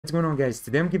What's going on, guys?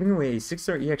 Today I'm giving away a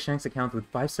 6-star EX Shanks account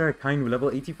with 5-star Akainu, level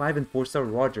 85, and 4-star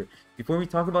Roger. Before we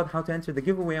talk about how to enter the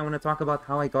giveaway, I want to talk about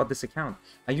how I got this account.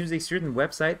 I used a certain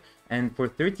website, and for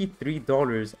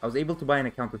 $33, I was able to buy an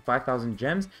account with 5,000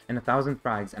 gems and 1,000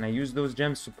 frags, and I used those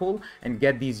gems to pull and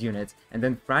get these units, and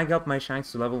then frag up my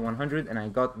Shanks to level 100, and I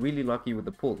got really lucky with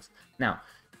the pulls. Now,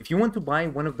 if you want to buy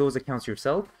one of those accounts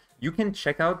yourself, you can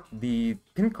check out the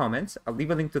pinned comments. I'll leave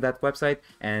a link to that website,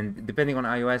 and depending on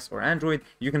iOS or Android,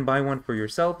 you can buy one for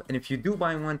yourself. And if you do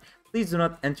buy one, please do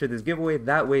not enter this giveaway.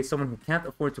 That way, someone who can't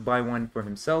afford to buy one for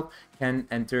himself can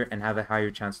enter and have a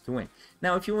higher chance to win.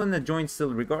 Now, if you want to join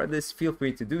still regardless, feel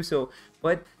free to do so.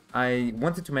 But I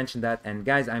wanted to mention that, and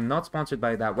guys, I'm not sponsored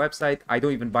by that website. I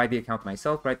don't even buy the account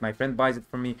myself, right? My friend buys it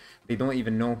for me. They don't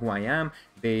even know who I am.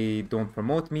 They don't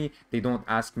promote me. They don't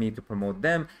ask me to promote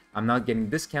them. I'm not getting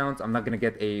discounts. I'm not going to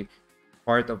get a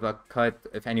part of a cut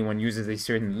if anyone uses a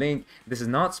certain link. This is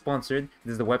not sponsored.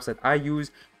 This is the website I use,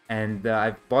 and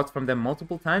I've bought from them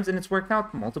multiple times, and it's worked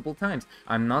out multiple times.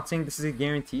 I'm not saying this is a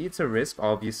guarantee. It's a risk,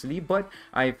 obviously, but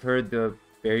I've heard the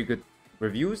very good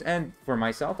reviews, and for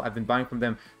myself, I've been buying from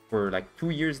them for like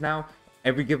 2 years now.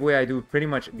 Every giveaway I do pretty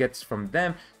much gets from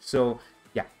them. So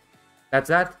yeah, that's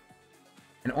that.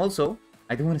 And also,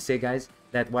 I do want to say, guys,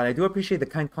 that while I do appreciate the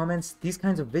kind comments, these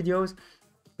kinds of videos,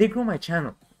 they grow my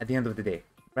channel at the end of the day,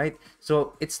 right?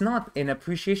 So it's not an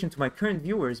appreciation to my current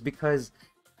viewers because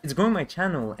it's growing my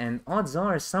channel, and odds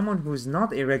are someone who's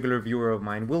not a regular viewer of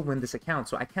mine will win this account.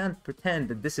 So I can't pretend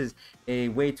that this is a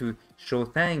way to show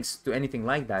thanks to anything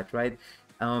like that, right?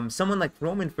 Someone like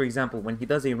Roman, for example, when he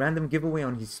does a random giveaway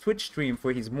on his Twitch stream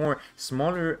for his more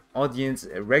smaller audience,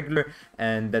 regular,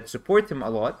 and that support him a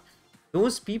lot,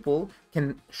 those people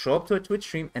can show up to a Twitch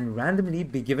stream and randomly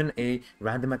be given a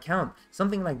random account.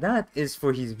 Something like that is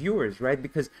for his viewers, right?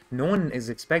 Because no one is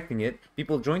expecting it.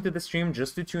 People join to the stream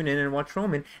just to tune in and watch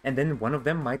Roman, and then one of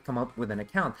them might come up with an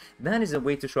account. That is a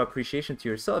way to show appreciation to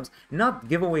your subs, not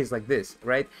giveaways like this,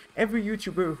 right? Every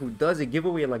YouTuber who does a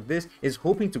giveaway like this is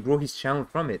hoping to grow his channel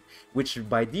from it, which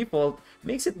by default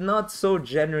makes it not so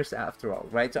generous after all,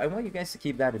 right? So I want you guys to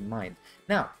keep that in mind.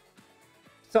 Now,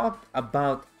 talk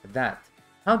about that.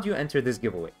 How do you enter this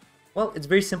giveaway? Well, it's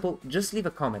very simple. Just leave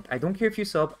a comment. I don't care if you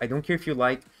sub. I don't care if you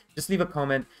like. Just leave a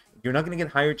comment. You're not going to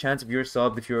get higher chance if you're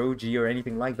subbed, if you're OG or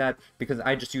anything like that, because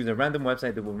I just use a random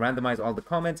website that will randomize all the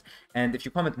comments. And if you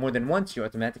comment more than once, you're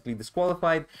automatically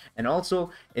disqualified. And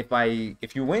also,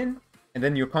 if you win, and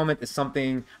then your comment is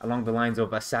something along the lines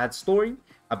of a sad story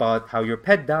about how your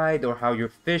pet died, or how your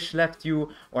fish left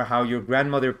you, or how your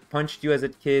grandmother punched you as a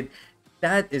kid,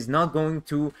 that is not going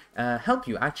to help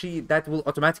you. Actually, that will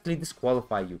automatically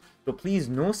disqualify you. So please,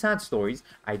 no sad stories.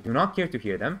 I do not care to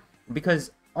hear them, because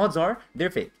odds are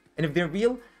they're fake. And if they're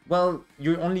real, well,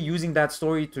 you're only using that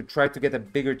story to try to get a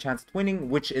bigger chance at winning,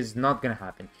 which is not going to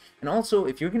happen. And also,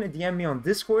 if you're going to DM me on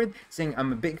Discord saying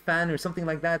I'm a big fan or something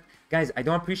like that, guys, I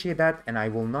don't appreciate that, and I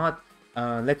will not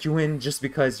let you in just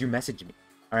because you message me.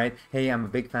 Alright, hey, I'm a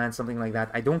big fan, something like that.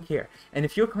 I don't care. And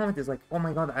if your comment is like, oh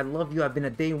my god, I love you, I've been a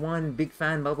day one big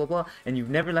fan, blah blah blah, and you've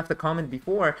never left a comment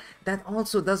before, that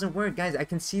also doesn't work, guys. I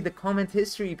can see the comment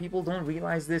history. People don't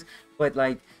realize this, but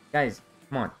like, guys,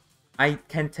 come on. I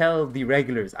can tell the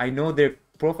regulars. I know their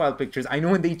profile pictures. I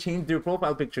know when they change their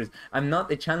profile pictures. I'm not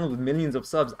a channel with millions of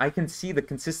subs. I can see the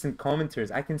consistent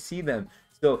commenters. I can see them.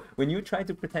 So when you try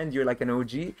to pretend you're like an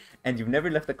OG and you've never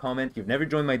left a comment, you've never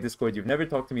joined my Discord, you've never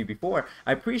talked to me before,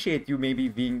 I appreciate you maybe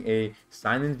being a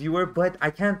silent viewer, but I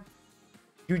can't.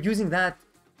 You're using that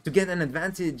to get an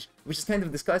advantage, which is kind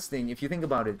of disgusting if you think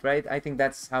about it, right? I think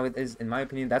that's how it is, in my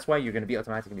opinion. That's why you're going to be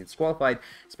automatically disqualified,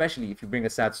 especially if you bring a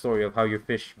sad story of how your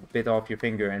fish bit off your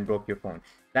finger and broke your phone.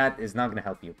 That is not going to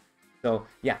help you. So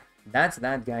yeah, that's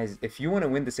that, guys. If you want to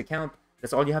win this account,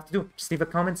 that's all you have to do. Just leave a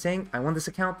comment saying, I want this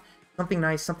account. Something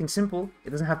nice, something simple.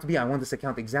 It doesn't have to be I want this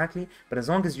account exactly, but as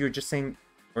long as you're just saying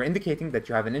or indicating that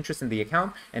you have an interest in the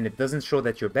account, and it doesn't show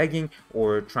that you're begging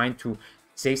or trying to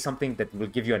say something that will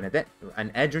give you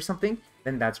an edge or something,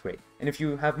 then that's great. And if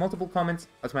you have multiple comments,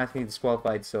 automatically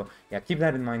disqualified. So yeah, keep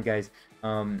that in mind, guys.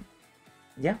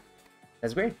 Yeah,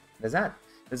 that's great. That's that.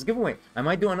 That's a giveaway. I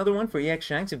might do another one for EX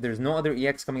Shanks if there's no other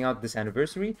EX coming out this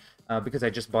anniversary, because I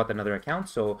just bought another account.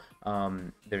 So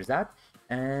there's that.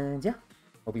 And yeah,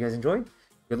 hope you guys enjoyed.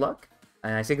 Good luck.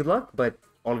 And I say good luck, but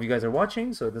all of you guys are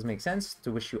watching, so it doesn't make sense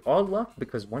to wish you all luck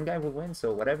because one guy will win,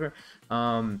 so whatever.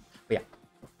 But yeah,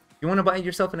 if you want to buy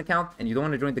yourself an account and you don't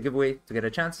want to join the giveaway to get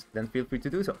a chance, then feel free to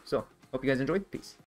do so. So hope you guys enjoyed. Peace.